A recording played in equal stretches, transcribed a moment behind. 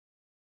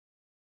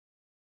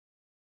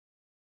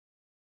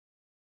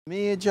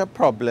Major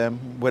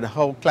problem with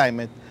how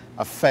climate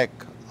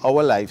affect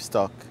our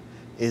livestock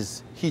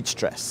is heat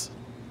stress.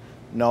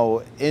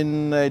 Now,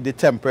 in the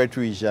temperate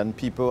region,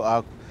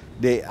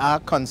 they are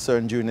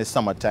concerned during the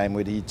summertime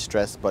with heat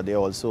stress, but they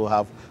also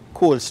have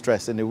cold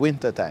stress in the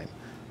wintertime.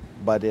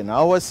 But in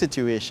our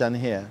situation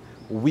here,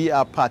 we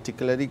are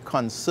particularly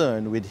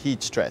concerned with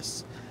heat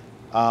stress.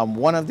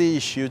 One of the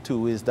issues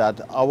too is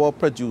that our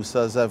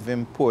producers have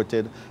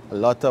imported a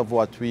lot of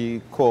what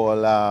we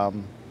call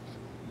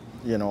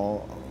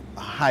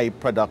high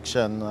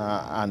production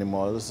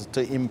animals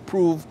to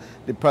improve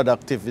the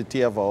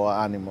productivity of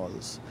our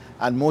animals.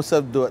 And most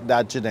of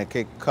that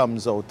genetic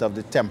comes out of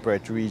the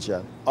temperate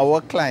region. Our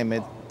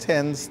climate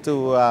tends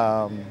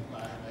to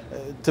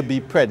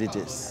be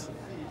prejudiced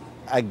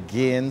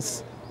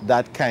against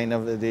that kind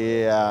of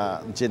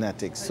the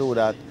genetics, so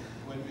that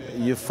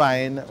you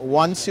find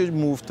once you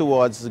move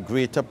towards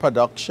greater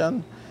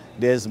production,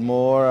 there's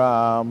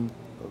more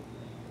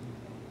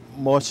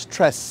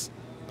stress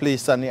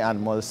placed on the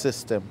animal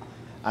system,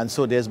 and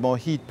so there's more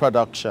heat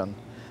production.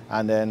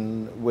 And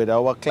then with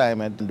our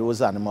climate,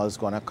 those animals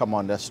going to come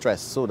under stress,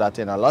 so that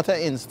in a lot of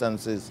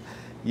instances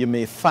you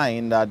may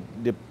find that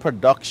the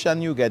production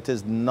you get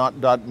is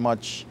not that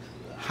much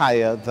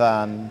higher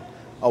than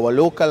our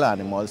local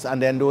animals,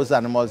 and then those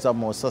animals are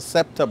more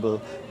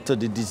susceptible to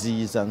the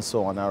disease and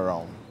so on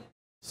around.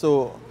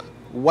 So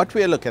what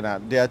we're looking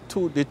at, there are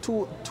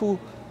two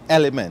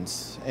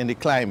elements in the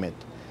climate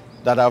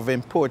that have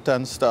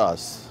importance to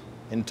us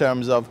in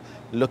terms of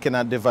looking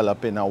at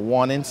developing a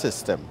warning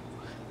system,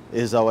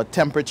 is our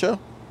temperature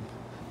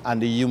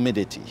and the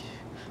humidity.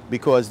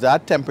 Because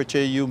that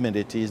temperature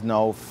humidity is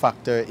now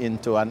factored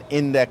into an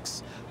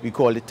index we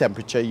call the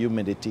temperature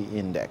humidity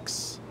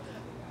index.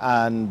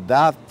 And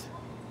that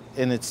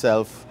in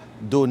itself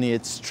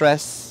donates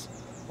stress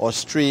or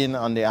strain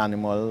on the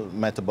animal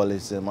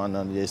metabolism and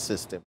on the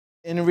system.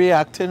 In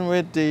reacting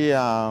with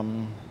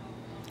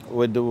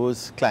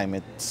those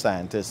climate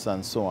scientists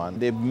and so on,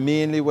 they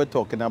mainly were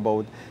talking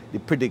about the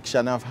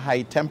prediction of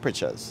high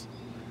temperatures.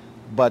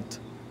 But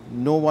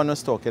no one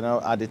was talking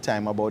at the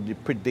time about the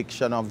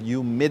prediction of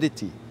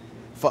humidity,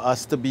 for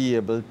us to be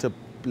able to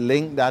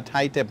link that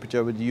high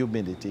temperature with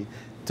humidity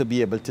to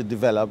be able to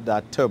develop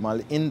that thermal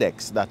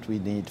index that we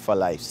need for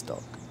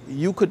livestock.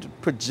 You could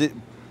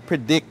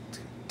predict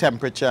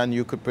temperature and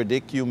you could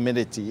predict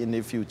humidity in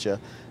the future.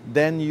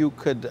 Then you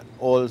could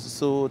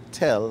also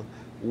tell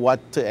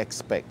what to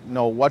expect.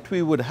 Now, what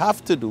we would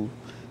have to do,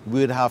 we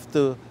would have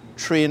to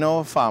train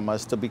our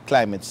farmers to be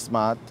climate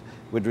smart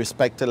with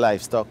respect to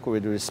livestock,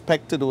 with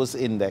respect to those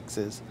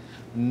indexes,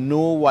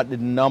 know what the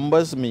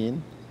numbers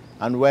mean,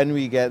 and when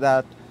we get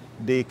that,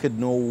 they could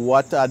know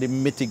what are the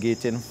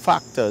mitigating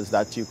factors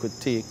that you could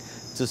take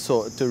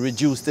to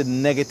reduce the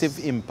negative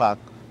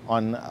impact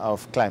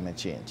of climate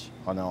change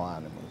on our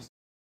animals.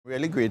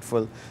 Really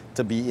grateful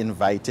to be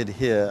invited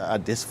here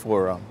at this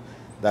forum,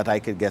 that I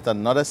could get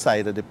another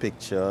side of the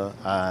picture,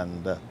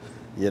 and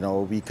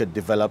we could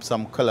develop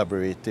some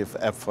collaborative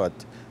effort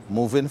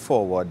moving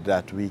forward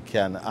that we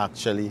can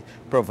actually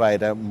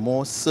provide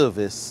more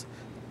service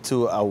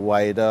to a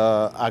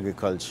wider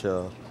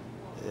agriculture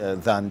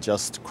than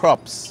just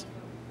crops.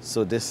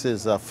 So this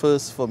is a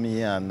first for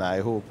me, and I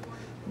hope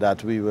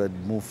that we would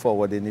move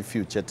forward in the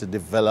future to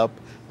develop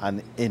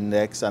an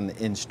index, an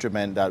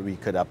instrument that we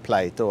could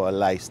apply to our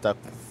livestock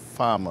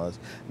farmers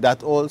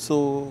that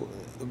also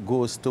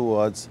goes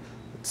towards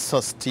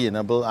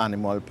sustainable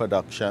animal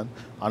production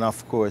and,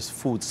 of course,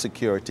 food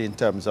security in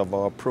terms of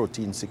our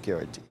protein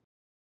security.